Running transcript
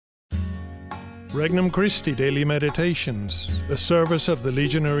Regnum Christi Daily Meditations, the service of the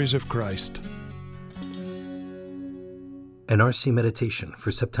Legionaries of Christ. An RC Meditation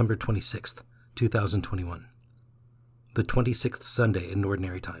for September 26th, 2021. The 26th Sunday in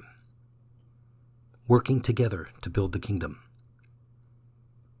Ordinary Time. Working together to build the kingdom.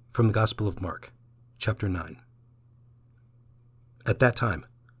 From the Gospel of Mark, chapter 9. At that time,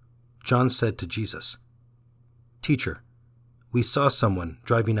 John said to Jesus, "Teacher, we saw someone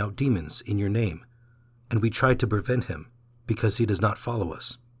driving out demons in your name, and we tried to prevent him because he does not follow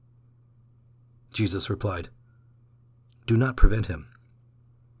us." Jesus replied, "Do not prevent him.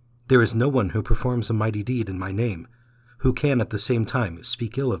 There is no one who performs a mighty deed in my name who can at the same time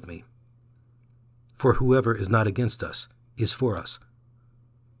speak ill of me. For whoever is not against us is for us.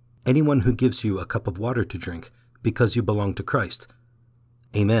 Anyone who gives you a cup of water to drink because you belong to Christ,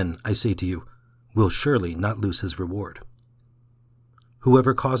 amen, I say to you, will surely not lose his reward.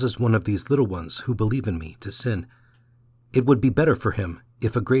 Whoever causes one of these little ones who believe in me to sin, it would be better for him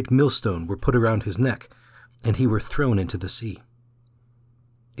if a great millstone were put around his neck and he were thrown into the sea.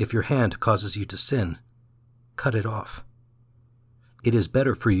 If your hand causes you to sin, cut it off. It is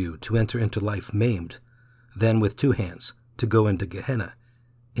better for you to enter into life maimed than with two hands to go into Gehenna,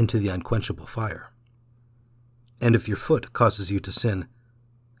 into the unquenchable fire. And if your foot causes you to sin,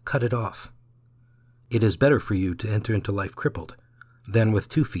 cut it off. It is better for you to enter into life crippled than with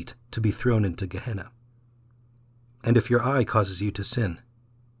 2 feet to be thrown into Gehenna. And if your eye causes you to sin,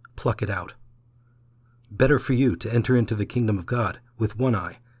 pluck it out. Better for you to enter into the kingdom of God with 1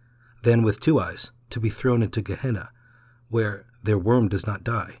 eye than with 2 eyes to be thrown into Gehenna, where their worm does not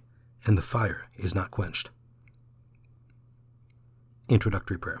die and the fire is not quenched."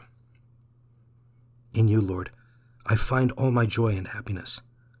 Introductory Prayer. In you, Lord, I find all my joy and happiness.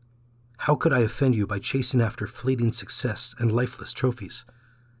 How could I offend you by chasing after fleeting success and lifeless trophies?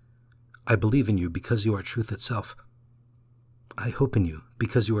 I believe in you because you are truth itself. I hope in you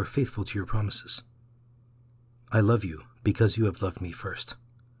because you are faithful to your promises. I love you because you have loved me first.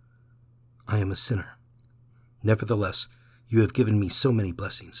 I am a sinner. Nevertheless, you have given me so many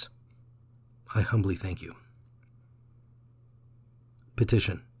blessings. I humbly thank you.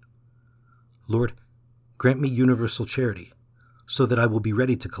 Petition. Lord, grant me universal charity, so that I will be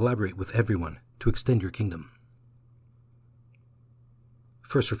ready to collaborate with everyone to extend your kingdom.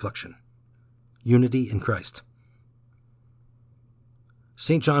 First reflection. Unity in Christ.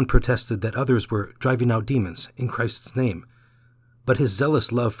 St. John protested that others were driving out demons in Christ's name, but his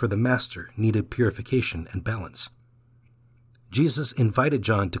zealous love for the Master needed purification and balance. Jesus invited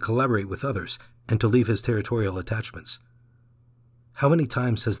John to collaborate with others and to leave his territorial attachments. How many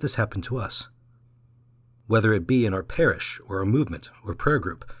times has this happened to us? Whether it be in our parish or a movement or prayer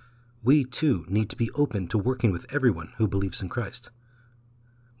group, we too need to be open to working with everyone who believes in Christ.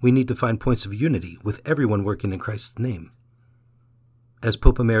 We need to find points of unity with everyone working in Christ's name. As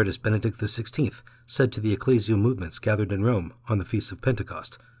Pope Emeritus Benedict XVI said to the ecclesial movements gathered in Rome on the Feast of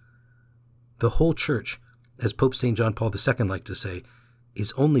Pentecost, the whole Church, as Pope St. John Paul II liked to say,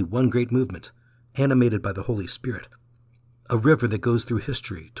 is only one great movement, animated by the Holy Spirit, a river that goes through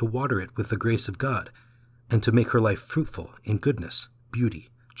history to water it with the grace of God, and to make her life fruitful in goodness, beauty,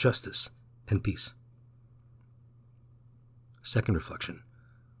 justice, and peace. Second reflection.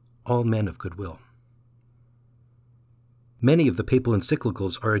 All men of goodwill. Many of the papal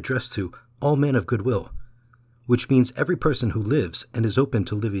encyclicals are addressed to all men of goodwill, which means every person who lives and is open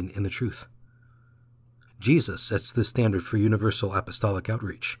to living in the truth. Jesus sets the standard for universal apostolic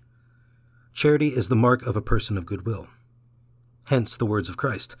outreach. Charity is the mark of a person of goodwill. Hence the words of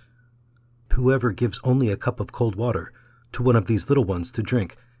Christ, "Whoever gives only a cup of cold water to one of these little ones to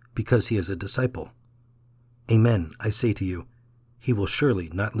drink because he is a disciple, amen, I say to you, he will surely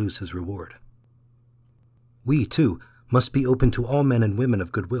not lose his reward." We, too, must be open to all men and women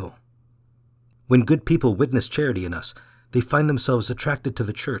of goodwill. When good people witness charity in us, they find themselves attracted to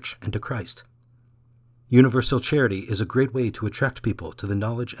the Church and to Christ. Universal charity is a great way to attract people to the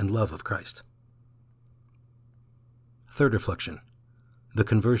knowledge and love of Christ. Third reflection. The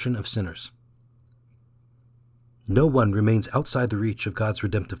conversion of sinners. No one remains outside the reach of God's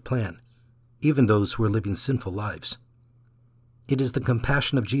redemptive plan, even those who are living sinful lives. It is the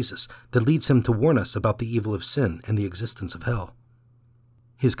compassion of Jesus that leads him to warn us about the evil of sin and the existence of hell.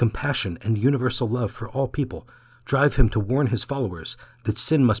 His compassion and universal love for all people drive him to warn his followers that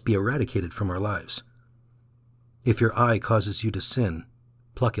sin must be eradicated from our lives. If your eye causes you to sin,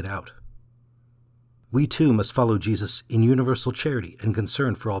 pluck it out. We too must follow Jesus in universal charity and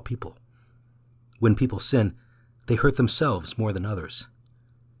concern for all people. When people sin, they hurt themselves more than others.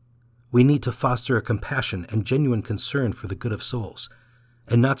 We need to foster a compassion and genuine concern for the good of souls,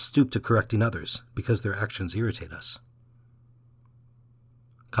 and not stoop to correcting others because their actions irritate us.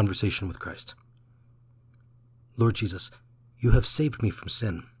 Conversation with Christ. Lord Jesus, you have saved me from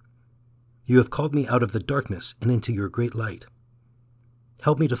sin. You have called me out of the darkness and into your great light.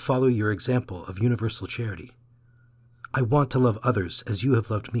 Help me to follow your example of universal charity. I want to love others as you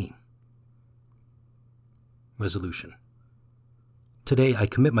have loved me. Resolution. Today I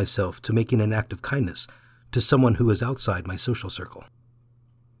commit myself to making an act of kindness to someone who is outside my social circle.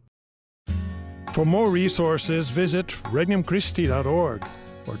 For more resources, visit regnumchristi.org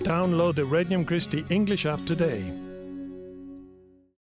or download the Regnum Christi English app today.